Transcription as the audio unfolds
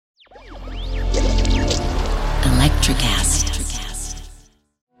Electrocast.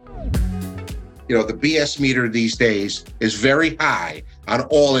 You know, the BS meter these days is very high on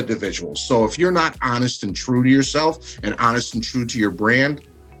all individuals. So if you're not honest and true to yourself and honest and true to your brand,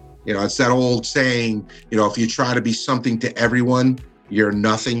 you know, it's that old saying, you know, if you try to be something to everyone, you're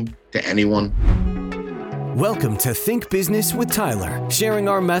nothing to anyone. Welcome to Think Business with Tyler, sharing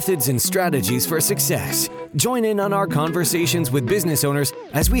our methods and strategies for success. Join in on our conversations with business owners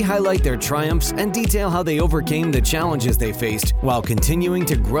as we highlight their triumphs and detail how they overcame the challenges they faced while continuing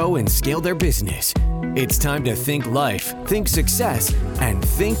to grow and scale their business. It's time to think life, think success, and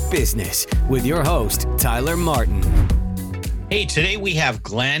think business with your host, Tyler Martin. Hey, today we have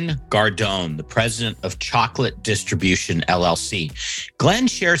Glenn Gardone, the president of Chocolate Distribution, LLC. Glenn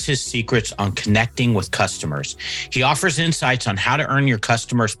shares his secrets on connecting with customers. He offers insights on how to earn your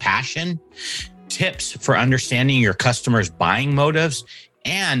customers' passion, tips for understanding your customers' buying motives,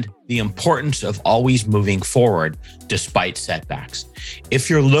 and the importance of always moving forward despite setbacks. If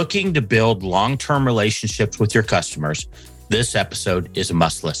you're looking to build long-term relationships with your customers, this episode is a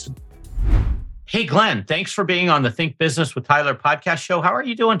must listen. Hey, Glenn, thanks for being on the Think Business with Tyler podcast show. How are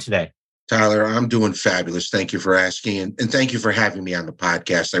you doing today? Tyler, I'm doing fabulous. Thank you for asking. And thank you for having me on the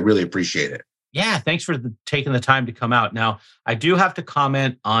podcast. I really appreciate it. Yeah, thanks for taking the time to come out. Now, I do have to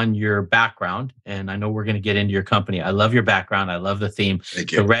comment on your background, and I know we're going to get into your company. I love your background. I love the theme,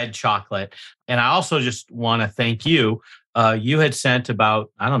 Thank you. The red chocolate. And I also just want to thank you. You had sent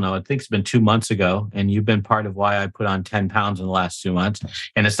about, I don't know, I think it's been 2 months ago, and you've been part of why I put on 10 pounds in the last 2 months.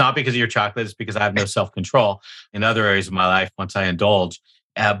 And it's not because of your chocolate, it's because I have no self-control in other areas of my life once I indulge.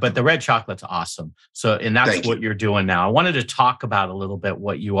 But the red chocolate's awesome. So, and that's what you're doing now. I wanted to talk about a little bit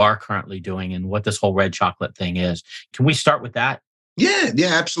what you are currently doing and what this whole red chocolate thing is. Can we start with that? Yeah,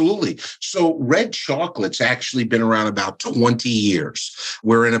 absolutely. So red chocolate's actually been around about 20 years.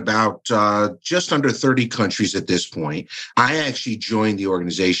 We're in about just under 30 countries at this point. I actually joined the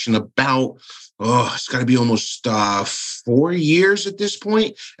organization about, it's got to be almost 4 years at this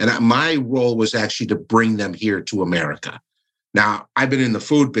point. And my role was actually to bring them here to America. Now, I've been in the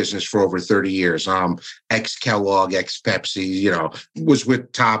food business for over 30 years. Ex-Kellogg, ex-Pepsi, was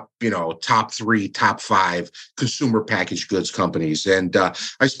with top 3, top 5 consumer packaged goods companies. And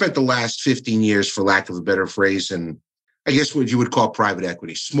I spent the last 15 years, for lack of a better phrase, in, I guess what you would call private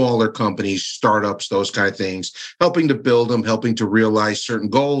equity, smaller companies, startups, those kind of things, helping to build them, helping to realize certain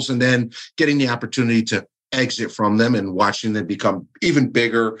goals, and then getting the opportunity to exit from them and watching them become even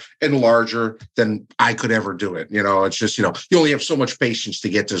bigger and larger than I could ever do it. It's just, you only have so much patience to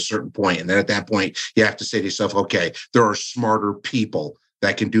get to a certain point. And then at that point, you have to say to yourself, okay, there are smarter people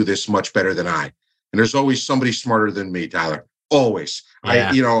that can do this much better than I. And there's always somebody smarter than me, Tyler. Always.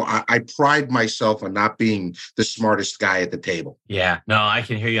 Yeah. I pride myself on not being the smartest guy at the table. Yeah, no, I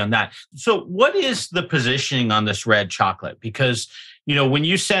can hear you on that. So what is the positioning on this red chocolate? Because, when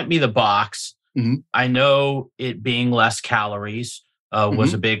you sent me the box, mm-hmm. I know it being less calories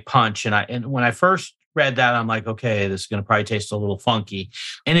was a big punch. And when I first read that, I'm like, okay, this is going to probably taste a little funky.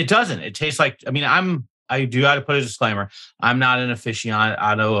 And it doesn't. It tastes like, I do got to put a disclaimer. I'm not an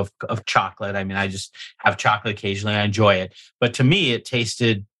aficionado of chocolate. I just have chocolate occasionally. I enjoy it. But to me, it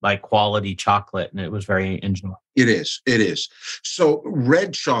tasted like quality chocolate, and it was very enjoyable. It is. So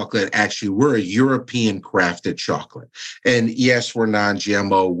red chocolate, actually, we're a European crafted chocolate. And yes, we're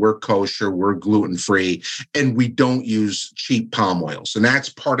non-GMO, we're kosher, we're gluten-free, and we don't use cheap palm oils. And that's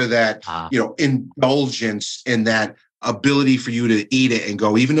part of that, indulgence in that ability for you to eat it and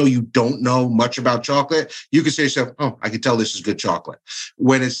go, even though you don't know much about chocolate, you can say to yourself, oh, I can tell this is good chocolate.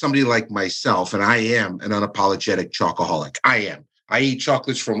 When it's somebody like myself, and I am an unapologetic chocoholic, I eat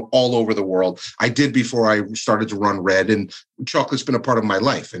chocolates from all over the world. I did before I started to run red, and chocolate's been a part of my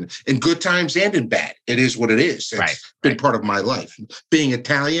life, and in good times and in bad. It is what it is. It's been part of my life. Being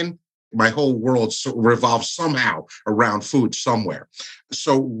Italian, my whole world revolves somehow around food somewhere.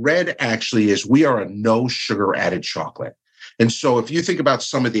 So red actually we are a no sugar added chocolate. And so if you think about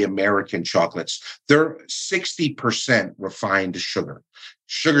some of the American chocolates, they're 60% refined sugar.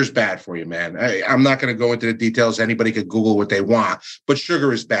 Sugar's bad for you, man. I'm not going to go into the details. Anybody could Google what they want, but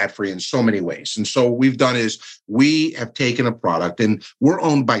sugar is bad for you in so many ways. And so what we've done is we have taken a product, and we're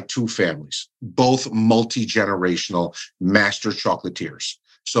owned by 2 families, both multi-generational master chocolatiers.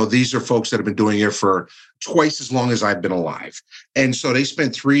 So these are folks that have been doing it for twice as long as I've been alive. And so they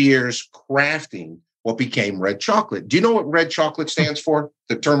spent 3 years crafting what became red chocolate. Do you know what red chocolate stands for?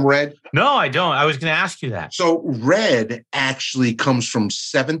 The term red? No, I don't. I was going to ask you that. So red actually comes from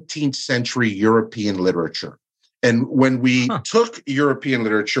 17th century European literature. And when we took European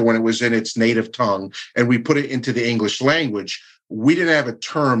literature, when it was in its native tongue, and we put it into the English language, we didn't have a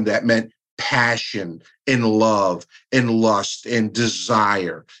term that meant passion and love and lust and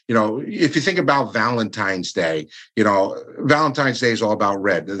desire. If you think about Valentine's Day, Valentine's Day is all about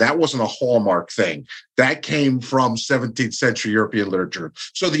red. That wasn't a Hallmark thing. That came from 17th century European literature.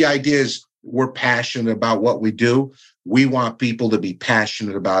 So the idea is we're passionate about what we do. We want people to be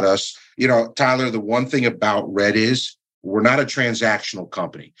passionate about us. Tyler, the one thing about red is we're not a transactional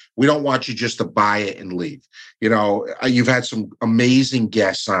company. We don't want you just to buy it and leave. You've had some amazing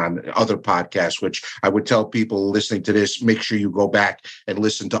guests on other podcasts, which I would tell people listening to this, make sure you go back and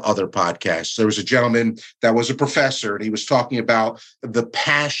listen to other podcasts. There was a gentleman that was a professor, and he was talking about the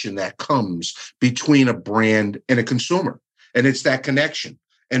passion that comes between a brand and a consumer. And it's that connection.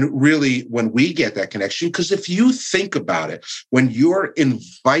 And really, when we get that connection, because if you think about it, when you're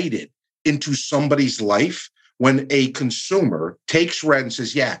invited into somebody's life, when a consumer takes red and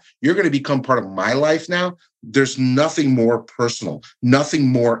says, yeah, you're going to become part of my life now, there's nothing more personal, nothing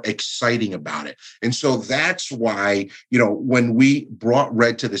more exciting about it. And so that's why, when we brought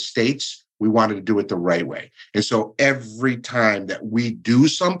red to the States, we wanted to do it the right way. And so every time that we do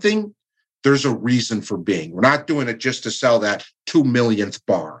something, there's a reason for being. We're not doing it just to sell that 2 millionth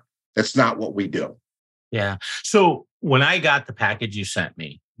bar. That's not what we do. Yeah. So when I got the package you sent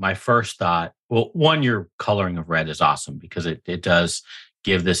me, my first thought, well, one, your coloring of red is awesome because it does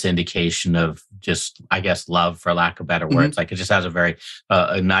give this indication of just, I guess, love, for lack of better words. Like it just has a very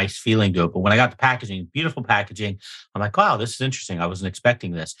a nice feeling to it. But when I got the packaging, beautiful packaging, I'm like, wow, this is interesting. I wasn't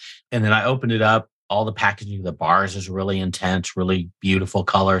expecting this. And then I opened it up. All the packaging, the bars is really intense, really beautiful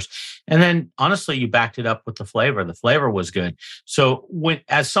colors. And then honestly, you backed it up with the flavor. The flavor was good. So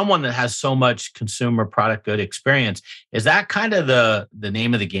as someone that has so much consumer product good experience, is that kind of the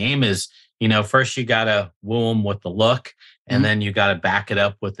name of the game is, first you got to woo them with the look and then you got to back it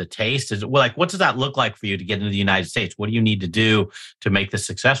up with the taste. Is it what does that look like for you to get into the United States? What do you need to do to make this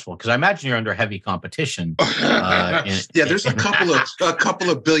successful? Because I imagine you're under heavy competition. There's a couple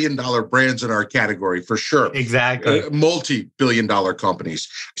of billion-dollar brands in our category for sure. Exactly. Multi-billion-dollar companies.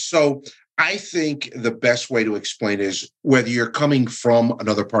 So I think the best way to explain is whether you're coming from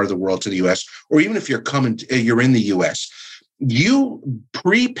another part of the world to the U.S. or even if you're in the U.S.,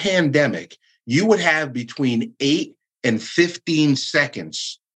 pre-pandemic, you would have between 8 and 15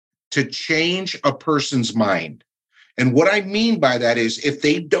 seconds to change a person's mind. And what I mean by that is if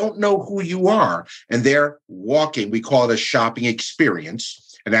they don't know who you are and they're walking, we call it a shopping experience.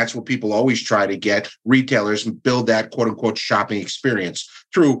 And that's what people always try to get retailers and build that quote unquote shopping experience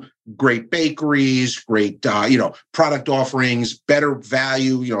through great bakeries, great, product offerings, better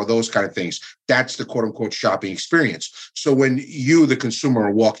value, those kind of things. That's the quote unquote shopping experience. So when you, the consumer,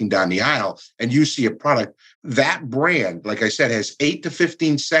 are walking down the aisle and you see a product, that brand, like I said, has 8 to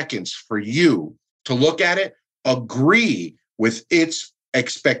 15 seconds for you to look at it, agree with its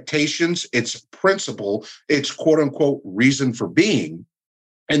expectations, its principle, its quote unquote reason for being.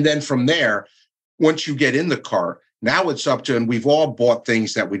 And then from there, once you get in the cart, now it's up to, and we've all bought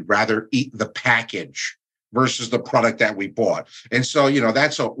things that we'd rather eat the package versus the product that we bought. And so,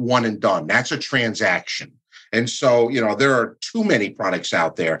 that's a one and done. That's a transaction. And so, there are too many products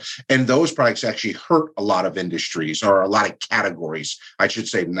out there, and those products actually hurt a lot of industries or a lot of categories, I should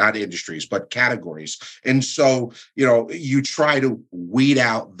say, not industries, but categories. And so, you try to weed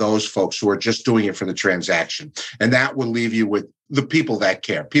out those folks who are just doing it for the transaction. And that will leave you with the people that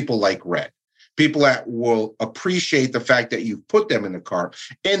care, people like red, people that will appreciate the fact that you've put them in the cart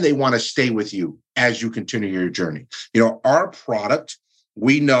and they want to stay with you as you continue your journey. Our product,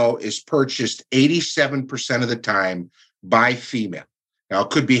 we know, is purchased 87% of the time by female. Now,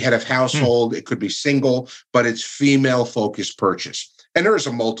 it could be head of household, it could be single, but it's female-focused purchase. And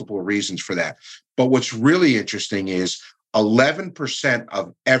there's multiple reasons for that. But what's really interesting is 11%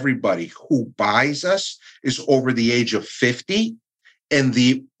 of everybody who buys us is over the age of 50, and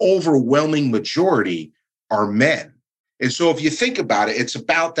the overwhelming majority are men. And so if you think about it, it's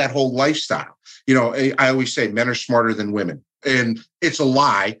about that whole lifestyle. I always say men are smarter than women. And it's a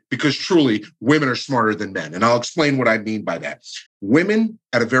lie because truly women are smarter than men. And I'll explain what I mean by that. Women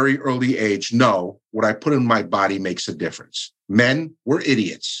at a very early age know what I put in my body makes a difference. Men, we're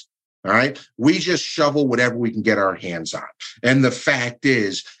idiots. All right. We just shovel whatever we can get our hands on. And the fact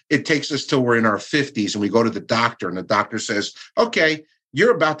is, it takes us till we're in our 50s and we go to the doctor and the doctor says, okay,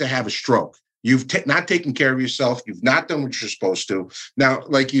 you're about to have a stroke. You've not taken care of yourself. You've not done what you're supposed to. Now,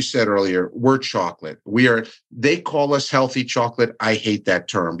 like you said earlier, we're chocolate. They call us healthy chocolate. I hate that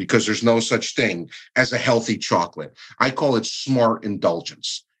term because there's no such thing as a healthy chocolate. I call it smart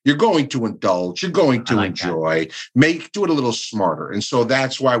indulgence. You're going to indulge. You're going to like enjoy. Do it a little smarter. And so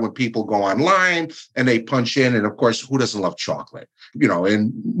that's why when people go online and they punch in, and of course, who doesn't love chocolate?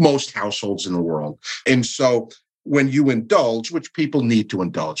 In most households in the world. And so when you indulge, which people need to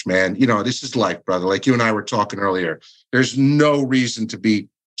indulge, man, this is life, brother. Like you and I were talking earlier, there's no reason to be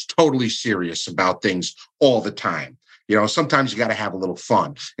totally serious about things all the time. Sometimes you got to have a little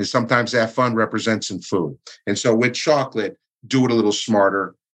fun. And sometimes that fun represents in food. And so with chocolate, do it a little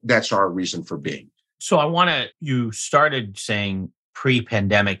smarter. That's our reason for being. So you started saying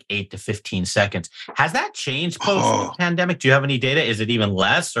pre-pandemic 8 to 15 seconds. Has that changed post-pandemic? Do you have any data? Is it even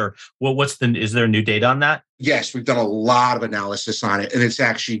less, or is there new data on that? Yes, we've done a lot of analysis on it. And it's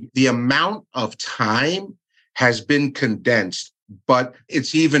actually the amount of time has been condensed, but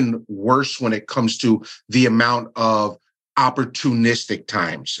it's even worse when it comes to the amount of opportunistic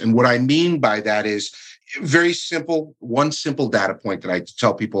times. And what I mean by that is very simple, one simple data point that I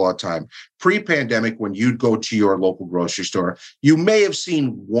tell people all the time. Pre-pandemic, when you'd go to your local grocery store, you may have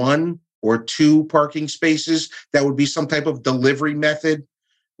seen 1 or 2 parking spaces that would be some type of delivery method.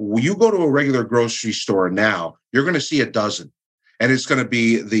 When you go to a regular grocery store now, you're going to see a dozen. And it's going to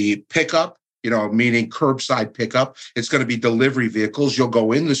be the pickup, meaning curbside pickup. It's going to be delivery vehicles. You'll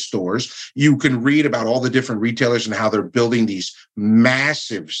go in the stores. You can read about all the different retailers and how they're building these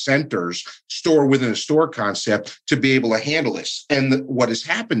massive centers, store within a store concept, to be able to handle this. And what has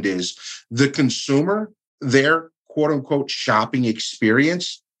happened is the consumer, their quote unquote shopping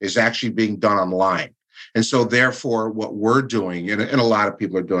experience is actually being done online. And so therefore, what we're doing, and a lot of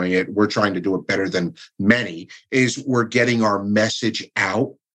people are doing it, we're trying to do it better than many, is we're getting our message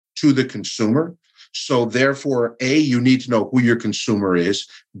out to the consumer. So therefore, A, you need to know who your consumer is.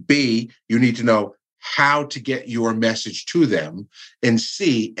 B, you need to know how to get your message to them. And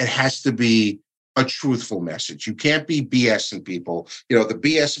C, it has to be a truthful message. You can't be BSing people. The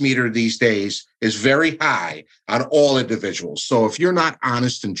BS meter these days is very high on all individuals. So if you're not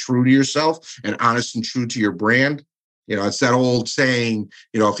honest and true to yourself and honest and true to your brand, it's that old saying,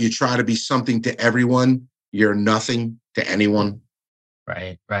 if you try to be something to everyone, you're nothing to anyone.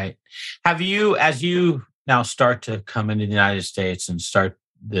 Right. Have you, as you now start to come into the United States and start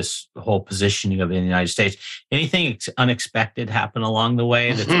this whole positioning of it in the United States, anything unexpected happen along the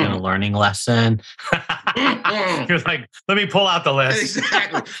way that's been a learning lesson? You're like, let me pull out the list.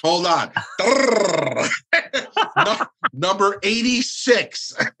 Exactly. Hold on. Number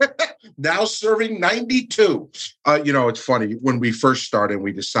 86. Now serving 92. It's funny. When we first started,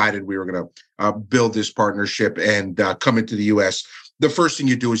 we decided we were going to build this partnership and come into the U.S., the first thing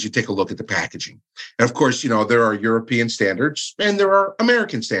you do is you take a look at the packaging. And of course, there are European standards and there are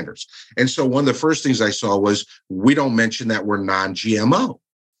American standards. And so one of the first things I saw was we don't mention that we're non-GMO.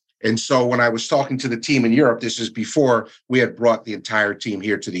 And so when I was talking to the team in Europe, this is before we had brought the entire team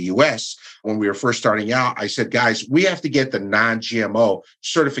here to the US. When we were first starting out, I said, guys, we have to get the non-GMO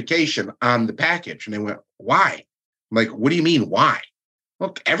certification on the package. And they went, why? I'm like, what do you mean, why?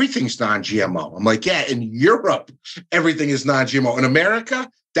 Look, everything's non-GMO. I'm like, yeah, in Europe, everything is non-GMO. In America,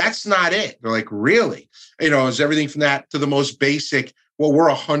 that's not it. They're like, really? Is everything from that to the most basic, well, we're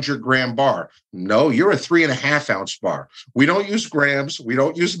a 100-gram bar. No, you're a 3.5-ounce bar. We don't use grams. We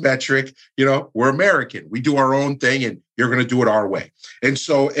don't use metric. We're American. We do our own thing, and you're going to do it our way. And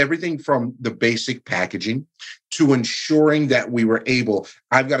so everything from the basic packaging to ensuring that we were able,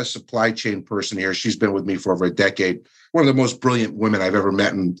 I've got a supply chain person here. She's been with me for over a decade. One of the most brilliant women I've ever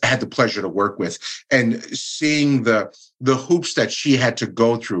met and had the pleasure to work with, and seeing the hoops that she had to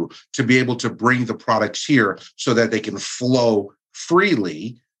go through to be able to bring the products here so that they can flow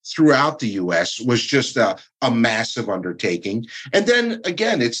freely throughout the US was just a massive undertaking. And then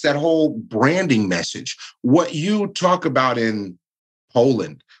again, it's that whole branding message. What you talk about in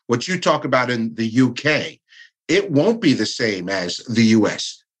Poland, what you talk about in the UK, it won't be the same as the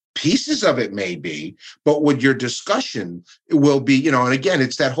US. Pieces of it may be, but with your discussion, it will be, and again,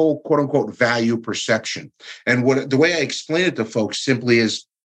 it's that whole quote unquote value perception. And the way I explain it to folks simply is,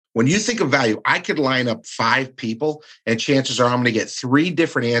 when you think of value, I could line up 5 people and chances are I'm going to get 3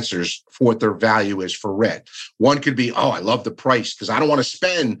 different answers for what their value is for red. One could be, oh, I love the price because I don't want to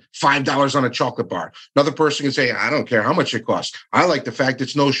spend $5 on a chocolate bar. Another person can say, I don't care how much it costs. I like the fact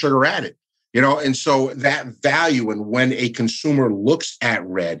it's no sugar added. And so that value, and when a consumer looks at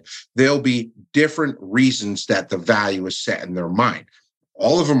red, there'll be different reasons that the value is set in their mind.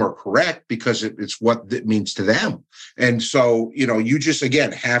 All of them are correct because it's what it means to them. And so, you just,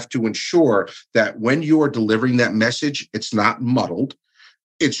 again, have to ensure that when you are delivering that message, it's not muddled,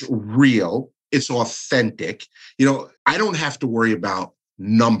 it's real, it's authentic. I don't have to worry about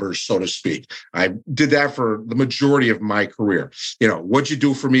numbers, so to speak. I did that for the majority of my career. What'd you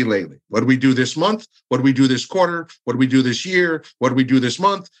do for me lately? What did we do this month? What did we do this quarter? What did we do this year? What did we do this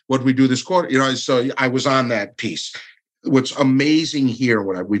month? What did we do this quarter? So I was on that piece. What's amazing here,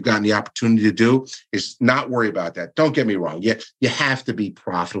 what we've gotten the opportunity to do is not worry about that. Don't get me wrong. You have to be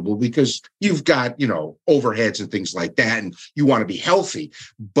profitable because you've got, overheads and things like that, and you want to be healthy.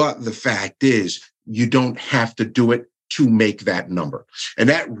 But the fact is, you don't have to do it to make that number. And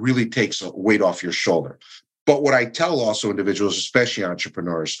that really takes a weight off your shoulder. But what I tell also individuals, especially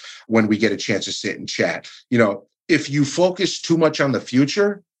entrepreneurs, when we get a chance to sit and chat, if you focus too much on the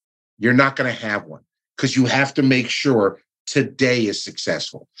future, you're not going to have one, because you have to make sure today is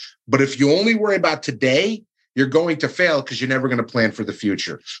successful. But if you only worry about today, you're going to fail because you're never going to plan for the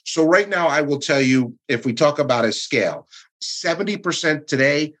future. So right now, I will tell you, if we talk about a scale, 70%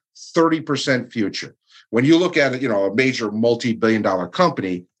 today, 30% future. When you look at a major multi-billion-dollar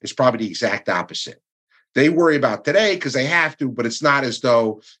company, it's probably the exact opposite. They worry about today because they have to, but it's not as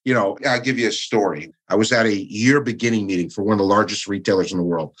though, I'll give you a story. I was at a year beginning meeting for one of the largest retailers in the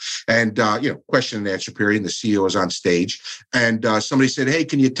world. And, question and answer period, and the CEO is on stage. And somebody said, hey,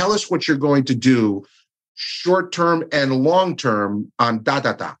 can you tell us what you're going to do short-term and long-term on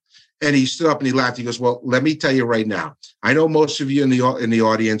da-da-da? And he stood up and he laughed. He goes, well, let me tell you right now. I know most of you in the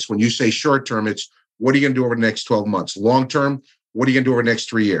audience, when you say short-term, it's what are you going to do over the next 12 months? Long-term, what are you going to do over the next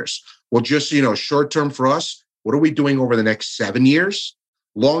 3 years? Well, just so you know, short-term for us, what are we doing over the next 7 years?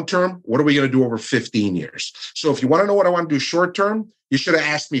 Long-term, what are we going to do over 15 years? So if you want to know what I want to do short-term, you should have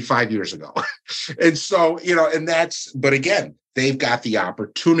asked me 5 years ago. And so, but again, they've got the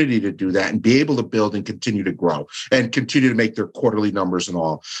opportunity to do that and be able to build and continue to grow and continue to make their quarterly numbers and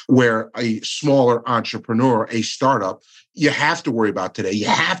all. Where a smaller entrepreneur, a startup, you have to worry about today. You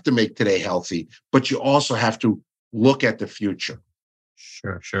have to make today healthy, but you also have to look at the future.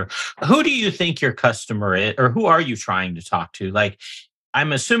 Sure. Who do you think your customer is, or who are you trying to talk to? Like,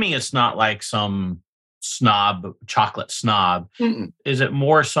 I'm assuming it's not like some chocolate snob. Mm-mm. Is it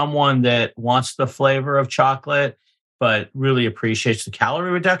more someone that wants the flavor of chocolate, but really appreciates the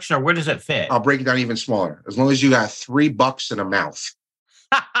calorie reduction, or where does it fit? I'll break it down even smaller. As long as you got $3 in a mouth.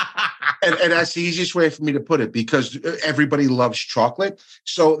 And that's the easiest way for me to put it, because everybody loves chocolate.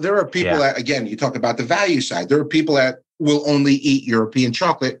 So there are people that, again, you talk about the value side. There are people that will only eat European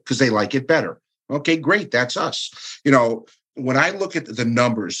chocolate because they like it better. Okay, great. That's us. When I look at the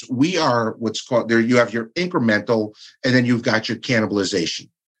numbers, we are what's called there. You have your incremental, and then you've got your cannibalization.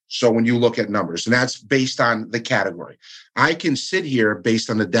 So when you look at numbers, and that's based on the category, I can sit here based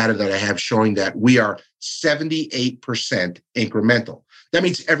on the data that I have showing that we are 78% incremental. That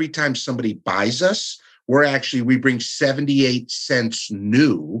means every time somebody buys us, we bring 78 cents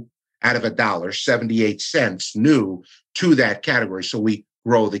new out of $1, 78 cents new to that category. So we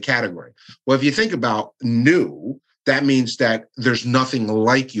grow the category. Well, if you think about new, that means that there's nothing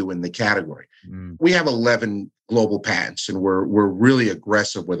like you in the category. We have 11 global patents, and we're really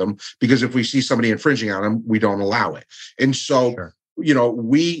aggressive with them, because if we see somebody infringing on them, we don't allow it. And so,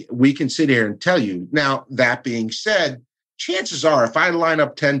 we can sit here and tell you. Now, that being said, chances are, if I line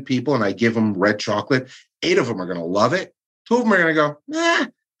up 10 people and I give them red chocolate, 8 of them are going to love it. 2 of them are going to go,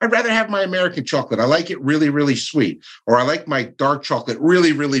 I'd rather have my American chocolate. I like it really, really sweet. Or I like my dark chocolate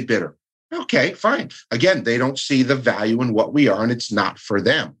really, really bitter. Okay, fine. Again, they don't see the value in what we are, and it's not for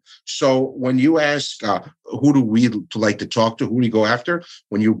them. So when you ask, who do we like to talk to? Who do you go after?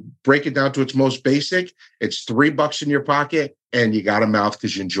 When you break it down to its most basic, it's $3 in your pocket and you got a mouth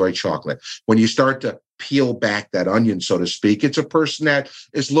because you enjoy chocolate. When you start to peel back that onion, so to speak, it's a person that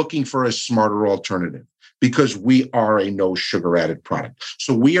is looking for a smarter alternative, because we are a no sugar added product.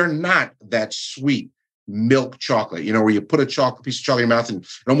 So we are not that sweet milk chocolate, where you put a piece of chocolate in your mouth and it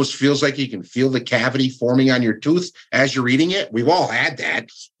almost feels like you can feel the cavity forming on your tooth as you're eating it. We've all had that.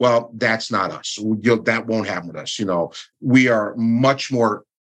 Well, that's not us. That won't happen with us. We are much more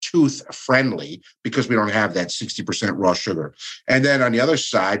tooth friendly because we don't have that 60% raw sugar. And then on the other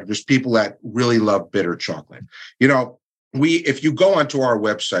side, there's people that really love bitter chocolate. If you go onto our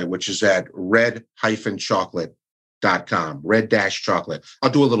website, which is at red-chocolate.com, red-chocolate.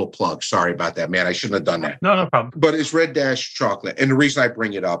 I'll do a little plug. Sorry about that, man. I shouldn't have done that. No problem. But it's red-chocolate. And the reason I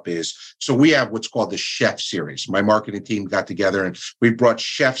bring it up is, so we have what's called the Chef Series. My marketing team got together and we brought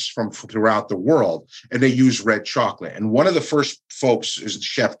chefs from throughout the world, and they use red chocolate. And one of the first folks is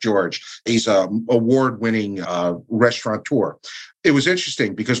Chef George. He's an award-winning restaurateur. It was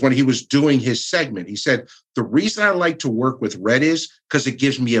interesting because when he was doing his segment, he said, the reason I like to work with red is because it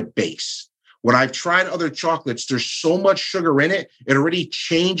gives me a base. When I've tried other chocolates, there's so much sugar in it, it already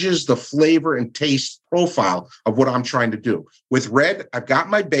changes the flavor and taste profile of what I'm trying to do. With red, I've got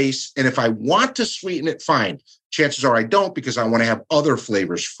my base, and if I want to sweeten it, fine. Chances are I don't, because I want to have other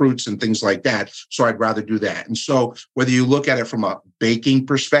flavors, fruits and things like that. So I'd rather do that. And so whether you look at it from a baking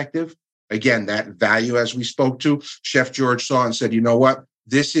perspective, again, that value, as we spoke to, Chef George saw and said, you know what?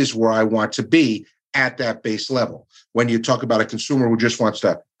 This is where I want to be at that base level. When you talk about a consumer who just wants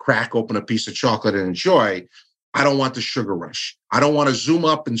to crack open a piece of chocolate and enjoy, I don't want the sugar rush. I don't want to zoom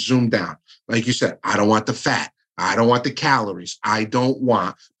up and zoom down. Like you said, I don't want the fat. I don't want the calories. I don't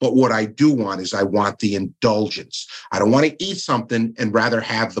want, but what I do want is I want the indulgence. I don't want to eat something and rather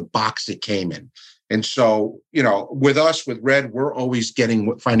have the box it came in. And so, with us, with Red, we're always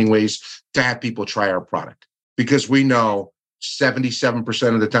finding ways to have people try our product, because we know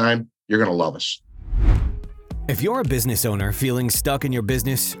 77% of the time, you're going to love us. If you're a business owner feeling stuck in your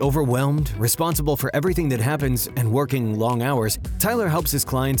business, overwhelmed, responsible for everything that happens, and working long hours, Tyler helps his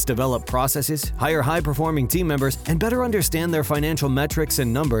clients develop processes, hire high-performing team members, and better understand their financial metrics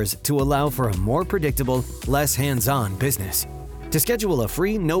and numbers to allow for a more predictable, less hands-on business. To schedule a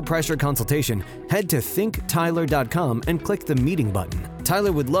free, no-pressure consultation, head to thinktyler.com and click the meeting button.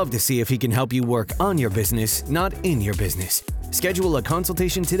 Tyler would love to see if he can help you work on your business, not in your business. Schedule a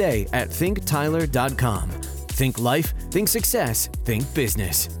consultation today at thinktyler.com. Think life, think success, think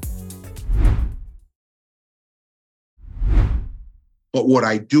business. But what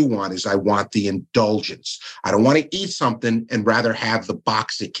I do want is I want the indulgence. I don't want to eat something and rather have the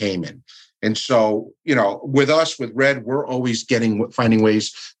box it came in. And so, with us, with Red, we're always finding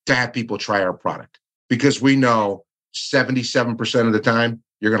ways to have people try our product, because we know 77% of the time,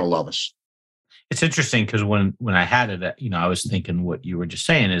 you're going to love us. It's interesting because when I had it, I was thinking what you were just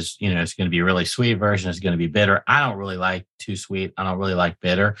saying is, it's going to be a really sweet version. It's going to be bitter. I don't really like too sweet. I don't really like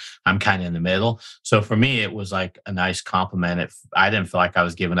bitter. I'm kind of in the middle. So for me, it was like a nice compliment. I didn't feel like I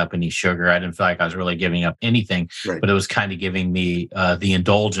was giving up any sugar. I didn't feel like I was really giving up anything, right. But it was kind of giving me the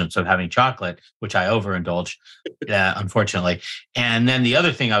indulgence of having chocolate, which I overindulge, unfortunately. And then the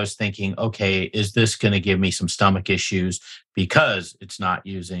other thing I was thinking, okay, is this going to give me some stomach issues because it's not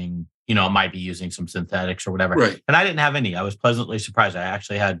using, it might be using some synthetics or whatever. Right. And I didn't have any. I was pleasantly surprised. I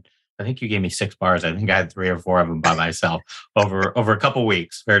actually had, I think you gave me 6 bars. I think I had 3 or 4 of them by myself over a couple of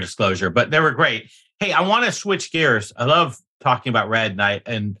weeks, fair disclosure, but they were great. Hey, I want to switch gears. I love talking about Red,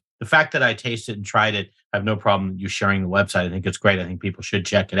 and the fact that I tasted and tried it, I have no problem you sharing the website. I think it's great. I think people should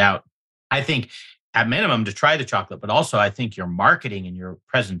check it out. I think at minimum to try the chocolate, but also I think your marketing and your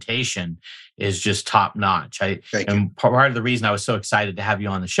presentation is just top notch. And part of the reason I was so excited to have you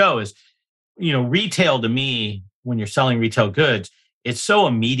on the show is, retail to me, when you're selling retail goods, it's so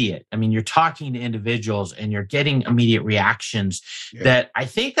immediate. I mean, you're talking to individuals and you're getting immediate reactions that I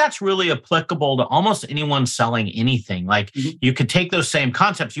think that's really applicable to almost anyone selling anything. Like you could take those same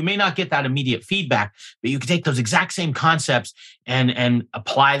concepts. You may not get that immediate feedback, but you could take those exact same concepts and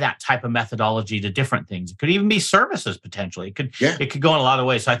apply that type of methodology to different things. It could even be services potentially. It could go in a lot of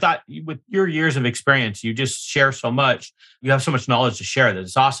ways. So I thought with your years of experience, you just share so much. You have so much knowledge to share that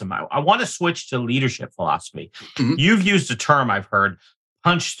it's awesome. I want to switch to leadership philosophy. You've used a term I've heard,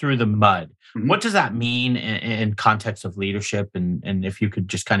 punch through the mud. What does that mean in context of leadership? And if you could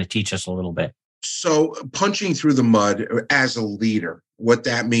just kind of teach us a little bit. So punching through the mud as a leader, what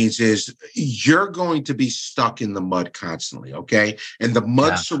that means is you're going to be stuck in the mud constantly, okay? And the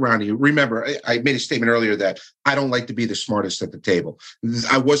mud surrounding you. Remember, I made a statement earlier that I don't like to be the smartest at the table.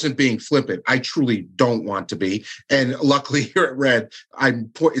 I wasn't being flippant. I truly don't want to be. And luckily here at Red,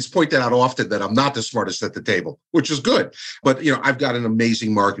 it's pointed out often that I'm not the smartest at the table, which is good. But, I've got an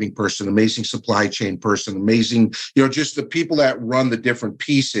amazing marketing person, amazing supply chain person, amazing, just the people that run the different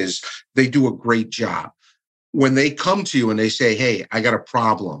pieces, they do a great job. When they come to you and they say, hey, I got a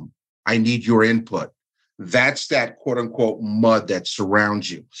problem, I need your input, that's that quote unquote mud that surrounds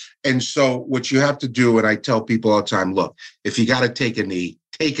you. And so what you have to do, and I tell people all the time, look, if you got to take a knee,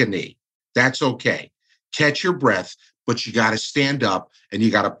 take a knee. That's okay. Catch your breath, but you got to stand up and you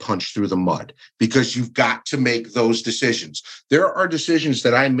got to punch through the mud, because you've got to make those decisions. There are decisions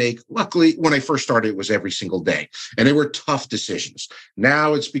that I make. Luckily, when I first started, it was every single day, and they were tough decisions.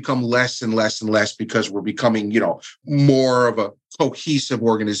 Now it's become less and less and less because we're becoming, more of a cohesive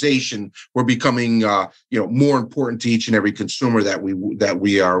organization. We're becoming, more important to each and every consumer that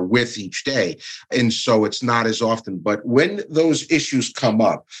we are with each day. And so it's not as often. But when those issues come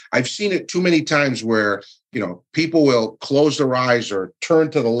up, I've seen it too many times where, people will close their eyes or turn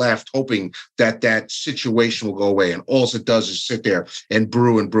to the left, hoping that situation will go away. And all it does is sit there and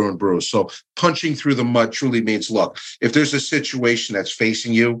brew and brew and brew. So punching through the mud truly means, look, if there's a situation that's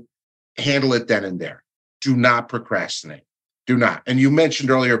facing you, handle it then and there. Do not procrastinate. Do not. And you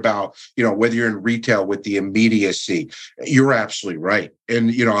mentioned earlier about, whether you're in retail with the immediacy, you're absolutely right.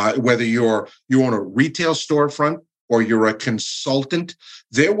 And, whether you own a retail storefront or you're a consultant,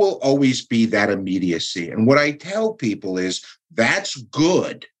 there will always be that immediacy. And what I tell people is that's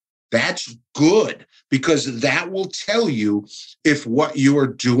good. That's good, because that will tell you if what you are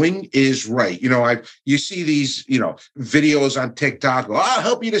doing is right. You see these, videos on TikTok, I'll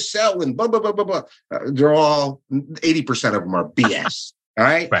help you to sell and blah, blah, blah, blah, blah. They're all, 80% of them are BS. All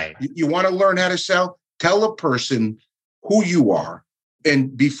right. Right. You want to learn how to sell? Tell a person who you are.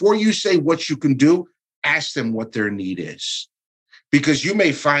 And before you say what you can do, ask them what their need is. Because you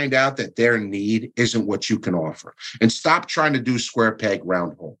may find out that their need isn't what you can offer. And stop trying to do square peg,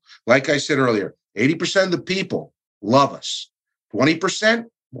 round hole. Like I said earlier, 80% of the people love us. 20%,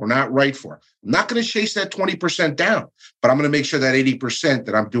 we're not right for. I'm not going to chase that 20% down, but I'm going to make sure that 80%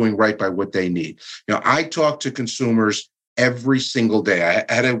 that I'm doing right by what they need. I talk to consumers every single day.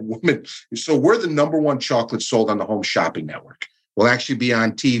 I had a woman. So we're the number one chocolate sold on the Home Shopping Network. We'll actually be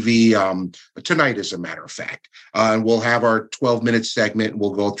on TV tonight, as a matter of fact. And we'll have our 12-minute segment, and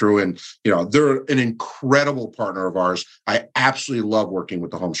we'll go through, and, they're an incredible partner of ours. I absolutely love working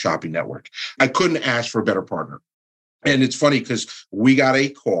with the Home Shopping Network. I couldn't ask for a better partner. And it's funny because we got a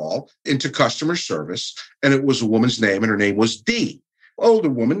call into customer service, and it was a woman's name, and her name was Dee. Older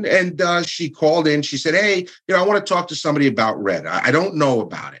woman. And she called in. She said, hey, I want to talk to somebody about Red. I don't know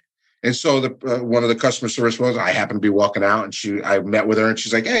about it. And so one of the customer service was, I happened to be walking out, and I met with her, and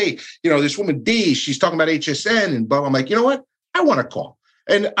she's like, hey, this woman D, she's talking about HSN, and blah. I'm like, you know what? I want to call.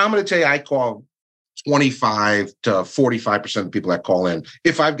 And I'm going to tell you, I call 25 to 45% of the people that call in.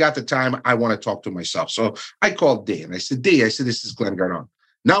 If I've got the time, I want to talk to myself. So I called D, and I said, D, this is Glenn Gardone.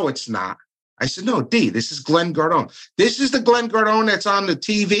 No, it's not. I said, no, D, this is Glenn Gardone. This is the Glenn Gardone that's on the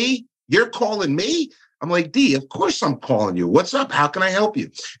TV. You're calling me? I'm like, D, of course I'm calling you. What's up? How can I help you?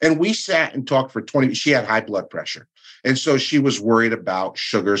 And we sat and talked for 20 minutes. She had high blood pressure. And so she was worried about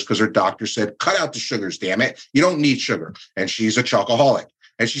sugars because her doctor said, cut out the sugars, damn it. You don't need sugar. And she's a chocoholic.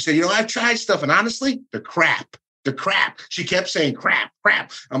 And she said, I've tried stuff. And honestly, the crap. She kept saying crap.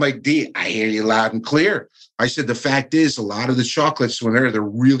 I'm like, D, I hear you loud and clear. I said, the fact is, a lot of the chocolates, when they're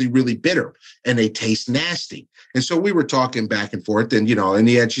really, really bitter and they taste nasty. And so we were talking back and forth. And, in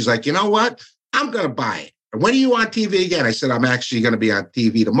the end, she's like, you know what? I'm going to buy it. And when are you on TV again? I said, I'm actually going to be on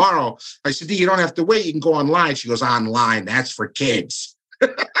TV tomorrow. I said, D, you don't have to wait. You can go online. She goes, online. That's for kids.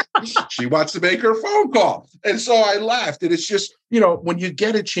 She wants to make her phone call. And so I laughed. And it's just, when you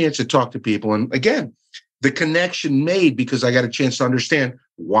get a chance to talk to people, and again, the connection made because I got a chance to understand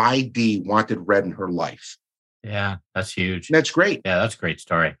why D wanted Red in her life. Yeah, that's huge. That's great. Yeah, that's a great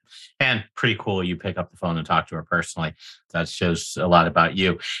story. And pretty cool you pick up the phone and talk to her personally. That shows a lot about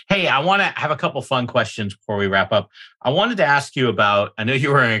you. Hey, I want to have a couple fun questions before we wrap up. I wanted to ask you about, I know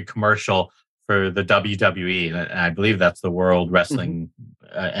you were in a commercial for the WWE, and I believe that's the World Wrestling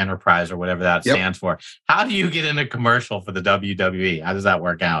Enterprise or whatever that stands for. How do you get in a commercial for the WWE? How does that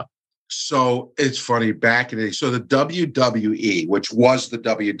work out? So it's funny, back in the day, so the WWE, which was the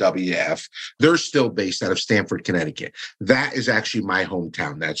WWF, they're still based out of Stamford, Connecticut. That is actually my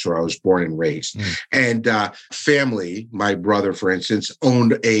hometown. That's where I was born and raised. And family, my brother, for instance,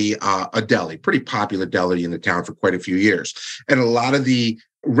 owned a deli, pretty popular deli in the town for quite a few years. And a lot of the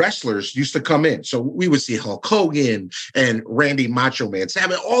wrestlers used to come in. So we would see Hulk Hogan and Randy Macho Man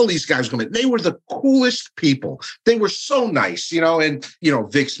Savage, all these guys come in. They were the coolest people. They were so nice, and,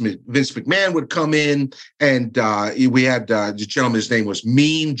 Vince McMahon would come in, and we had the gentleman, his name was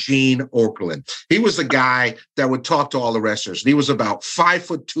Mean Gene Okerlund. He was the guy that would talk to all the wrestlers. And he was about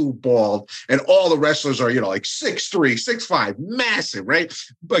 5'2" bald, and all the wrestlers are, like 6'3", 6'5", massive, right?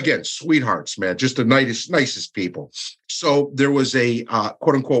 But again, sweethearts, man, just the nicest people. So there was a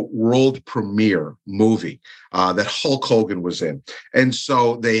quote unquote world premiere movie that Hulk Hogan was in. And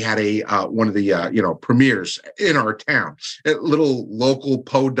so they had one of the, premieres in our town, a little local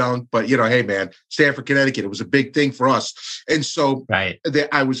podunk, but, hey, man, Stamford, Connecticut, it was a big thing for us. And so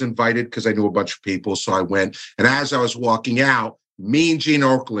I was invited because I knew a bunch of people. So I went. And as I was walking out, Mean Gene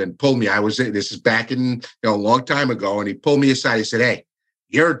Okerlund pulled me. This is back in, a long time ago. And he pulled me aside. He said, hey,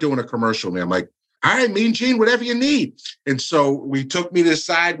 you're doing a commercial, man. I'm like, all right, Mean Gene, whatever you need. And so we took me to the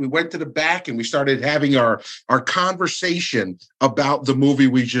side, we went to the back, and we started having our conversation about the movie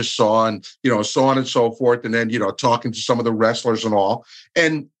we just saw, and, so on and so forth. And then, talking to some of the wrestlers and all,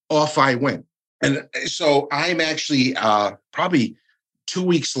 and off I went. And so I'm actually probably 2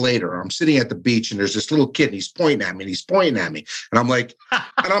 weeks later, I'm sitting at the beach, and there's this little kid, and he's pointing at me, and I'm like,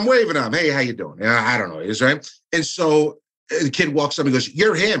 and I'm waving at him, hey, how you doing? And I don't know, is right. And so the kid walks up and goes,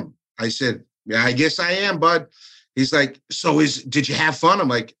 you're him. I said, yeah, I guess I am, bud. He's like, so did you have fun? I'm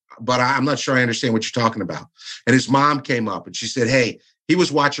like, but I'm not sure I understand what you're talking about. And his mom came up and she said, hey, he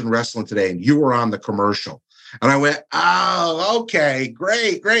was watching wrestling today and you were on the commercial. And I went, oh, okay,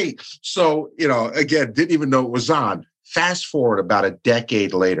 great, great. So, again, didn't even know it was on. Fast forward about a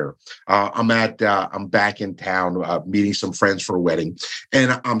decade later, I'm back in town meeting some friends for a wedding,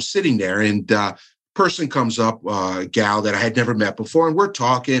 and I'm sitting there, and person comes up, a gal that I had never met before, and we're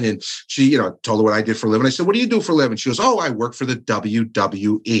talking, and she, told her what I did for a living. I said, what do you do for a living? She goes, oh, I work for the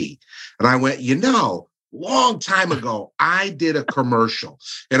WWE. And I went, long time ago, I did a commercial,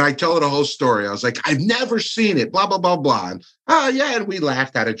 and I tell her the whole story. I was like, I've never seen it, blah, blah, blah, blah. And, yeah, and we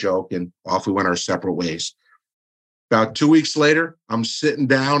laughed at a joke, and off we went our separate ways. About 2 weeks later, I'm sitting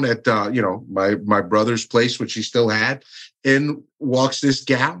down at, my brother's place, which he still had, and walks this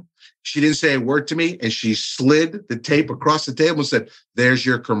gal. She didn't say a word to me, and she slid the tape across the table and said, there's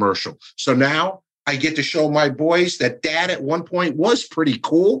your commercial. So now I get to show my boys that dad at one point was pretty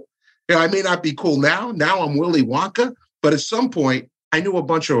cool. I may not be cool now. Now I'm Willy Wonka, but at some point, I knew a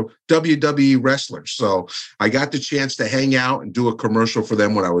bunch of WWE wrestlers. So I got the chance to hang out and do a commercial for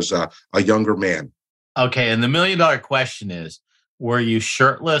them when I was a younger man. Okay, and the $1 million question is, were you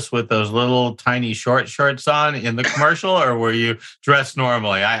shirtless with those little tiny short shorts on in the commercial, or were you dressed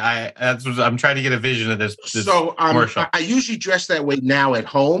normally? I'm trying to get a vision of this commercial. I usually dress that way now at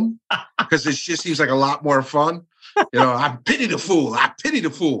home because it just seems like a lot more fun. I pity the fool. I pity the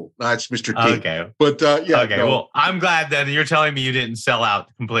fool. That's Mr. T. Okay. But yeah. Okay. No. Well, I'm glad that you're telling me you didn't sell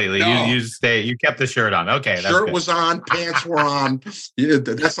out completely. No. You kept the shirt on. Okay. That's shirt good. Was on, pants were on. That's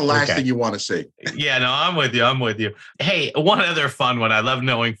the last thing you want to see. Yeah, no, I'm with you. Hey, one other fun one. I love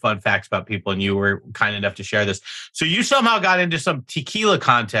knowing fun facts about people, and you were kind enough to share this. So you somehow got into some tequila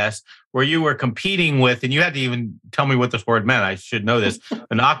contest where you were competing with, and you had to even tell me what this word meant. I should know this.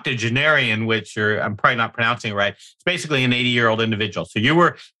 An octogenarian, which I'm probably not pronouncing it right. It's basically an 80-year-old individual. So you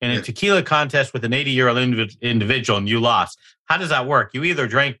were in a tequila contest with an 80-year-old individual, and you lost. How does that work? You either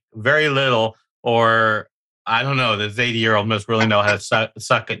drank very little, or I don't know, this 80-year-old must really know how to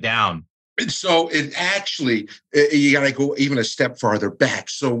suck it down. So it actually, you got to go even a step farther back.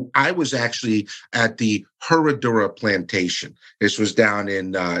 So I was actually at the Herradura plantation. This was down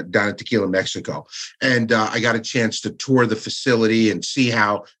in Tequila, Mexico. And I got a chance to tour the facility and see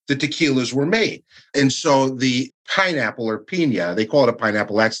how the tequilas were made. And so the pineapple or piña, they call it a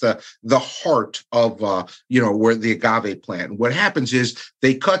pineapple. That's the heart of, where the agave plant. And what happens is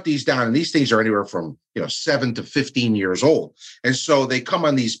they cut these down, and these things are anywhere from 7 to 15 years old. And so they come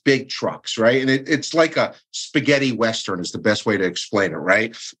on these big trucks, right? And it's like a spaghetti Western is the best way to explain it,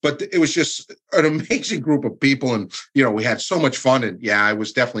 right? But it was just an amazing group of people. And, we had so much fun. And yeah, I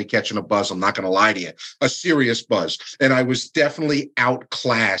was definitely catching a buzz. I'm not going to lie to you, a serious buzz. And I was definitely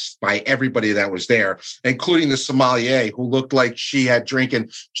outclassed by everybody that was there, including the sommelier, who looked like she had drinking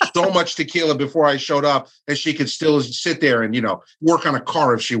so much tequila before I showed up, and she could still sit there and, work on a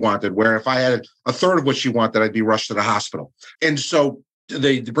car if she wanted, where if I had a third of what she wanted, I'd be rushed to the hospital. And so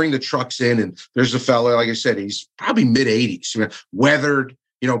they bring the trucks in, and there's a fella, like I said, he's probably mid-80s, weathered,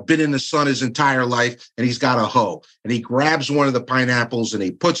 been in the sun his entire life, and he's got a hoe. And he grabs one of the pineapples and he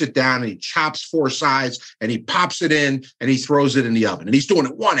puts it down and he chops 4 sides and he pops it in and he throws it in the oven. And he's doing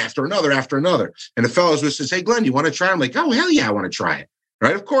it one after another after another. And the fellow's with says, hey, Glenn, you want to try it? I'm like, oh, hell yeah, I want to try it.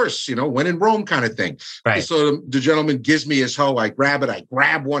 Right. Of course, when in Rome kind of thing. Right. So the gentleman gives me his hoe. I grab it. I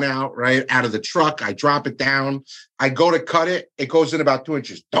grab one out out of the truck. I drop it down. I go to cut it. It goes in about 2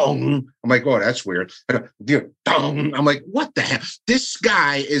 inches. Dong. I'm like, oh, that's weird. Dong. I'm like, what the hell? This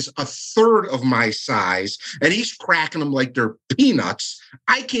guy is a third of my size, and he's cracking them like they're peanuts.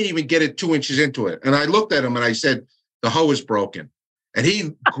 I can't even get it 2 inches into it. And I looked at him and I said, the hoe is broken. And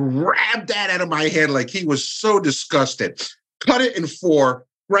he grabbed that out of my hand like he was so disgusted. Cut it in 4,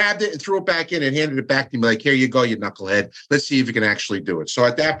 grabbed it and threw it back in and handed it back to me like, here you go, you knucklehead. Let's see if you can actually do it. So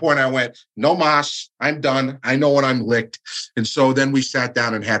at that point I went, no mas, I'm done. I know when I'm licked. And so then we sat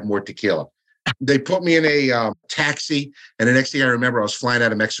down and had more tequila. They put me in a taxi. And the next thing I remember, I was flying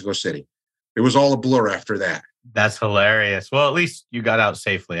out of Mexico City. It was all a blur after that. That's hilarious. Well, at least you got out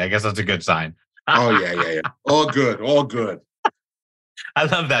safely. I guess that's a good sign. Oh, yeah. All good. I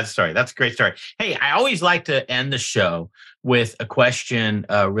love that story. That's a great story. Hey, I always like to end the show with a question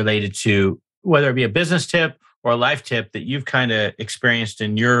related to whether it be a business tip or a life tip that you've kind of experienced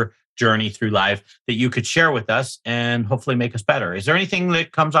in your journey through life that you could share with us and hopefully make us better. Is there anything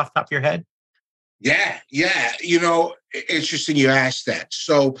that comes off the top of your head? Yeah. Interesting you asked that.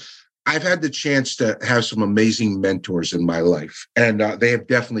 So I've had the chance to have some amazing mentors in my life, and they have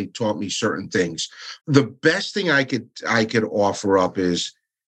definitely taught me certain things. The best thing I could offer up is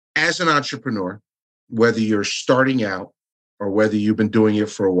as an entrepreneur, whether you're starting out or whether you've been doing it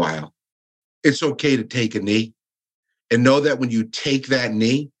for a while, it's okay to take a knee and know that when you take that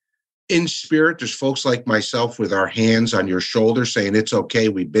knee, in spirit, there's folks like myself with our hands on your shoulder saying, it's okay,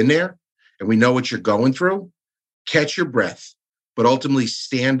 we've been there and we know what you're going through. Catch your breath, but ultimately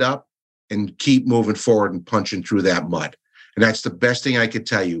stand up and keep moving forward and punching through that mud. And that's the best thing I could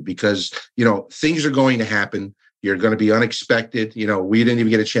tell you because, things are going to happen. You're going to be unexpected. We didn't even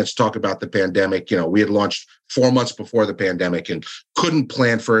get a chance to talk about the pandemic. We had launched 4 months before the pandemic and couldn't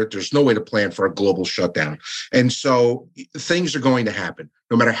plan for it. There's no way to plan for a global shutdown. And so things are going to happen.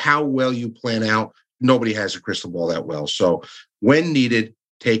 No matter how well you plan out, nobody has a crystal ball that well. So when needed,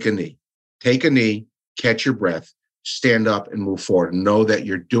 take a knee. Take a knee, catch your breath, stand up and move forward. And know that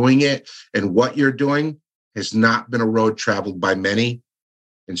you're doing it and what you're doing has not been a road traveled by many.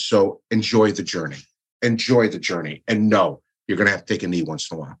 And so enjoy the journey. Enjoy the journey and know you're going to have to take a knee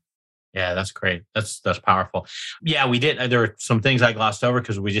once in a while. Yeah, that's great. That's powerful. Yeah, we did. There were some things I glossed over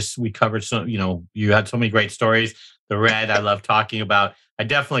because we covered some, you had so many great stories. The red, I love talking about. I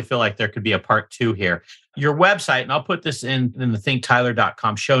definitely feel like there could be a part 2 here. Your website, and I'll put this in the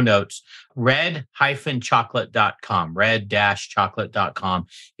thinktyler.com show notes, red-chocolate.com, red-chocolate.com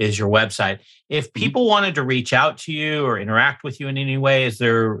is your website. If people wanted to reach out to you or interact with you in any way, is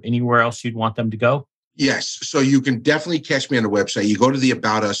there anywhere else you'd want them to go? Yes. So you can definitely catch me on the website. You go to the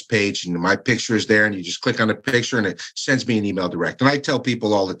About Us page and my picture is there and you just click on the picture and it sends me an email direct. And I tell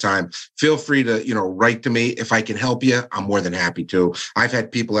people all the time, feel free to, write to me. If I can help you, I'm more than happy to. I've had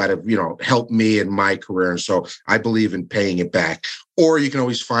people that have, helped me in my career. And so I believe in paying it back. Or you can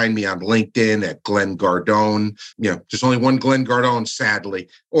always find me on LinkedIn at Glenn Gardone. There's only one Glenn Gardone, sadly,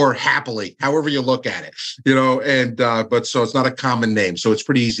 or happily, however you look at it, but so it's not a common name. So it's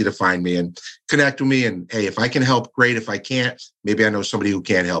pretty easy to find me and connect with me. And hey, if I can help, great. If I can't, maybe I know somebody who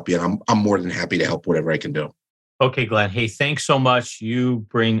can help you. And I'm more than happy to help whatever I can do. Okay, Glenn. Hey, thanks so much. You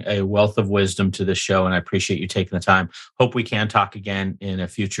bring a wealth of wisdom to the show, and I appreciate you taking the time. Hope we can talk again in a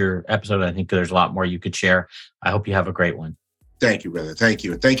future episode. I think there's a lot more you could share. I hope you have a great one. Thank you, brother. Thank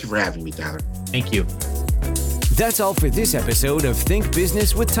you. And thank you for having me, Tyler. Thank you. That's all for this episode of Think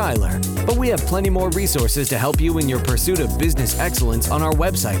Business with Tyler. But we have plenty more resources to help you in your pursuit of business excellence on our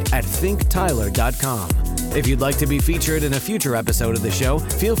website at thinktyler.com. If you'd like to be featured in a future episode of the show,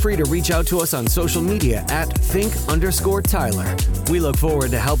 feel free to reach out to us on social media at think_Tyler. We look forward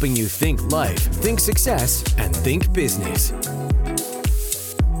to helping you think life, think success, and think business.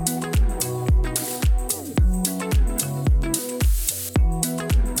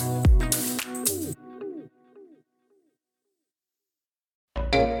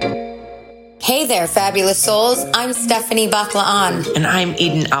 Hey there, fabulous souls. I'm Stephanie Baklaan. And I'm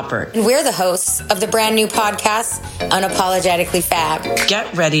Eden Alpert. And we're the hosts of the brand new podcast, Unapologetically Fab.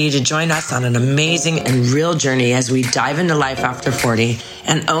 Get ready to join us on an amazing and real journey as we dive into life after 40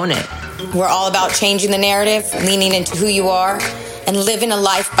 and own it. We're all about changing the narrative, leaning into who you are, and living a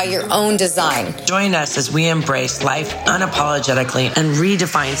life by your own design. Join us as we embrace life unapologetically and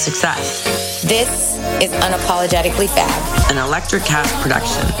redefine success. This is Unapologetically Fab, an Electric Cat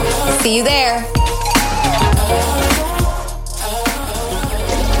production. See you there.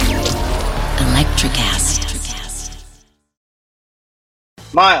 Electricast.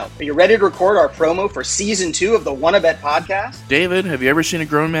 Miles, are you ready to record our promo for Season 2 of the Wanna Bet podcast? David, have you ever seen a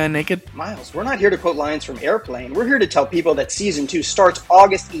grown man naked? Miles, we're not here to quote lines from Airplane. We're here to tell people that Season 2 starts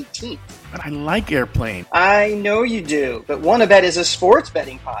August 18th. But I like Airplane. I know you do, but Wanna Bet is a sports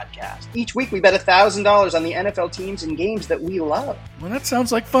betting podcast. Each week we bet $1,000 on the NFL teams and games that we love. Well, that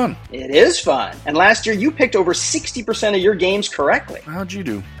sounds like fun. It is fun. And last year you picked over 60% of your games correctly. How'd you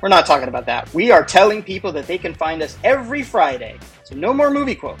do? We're not talking about that. We are telling people that they can find us every Friday. So no more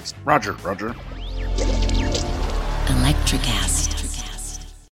movie quotes. Roger. Electricast.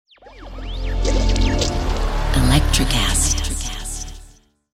 Electricast.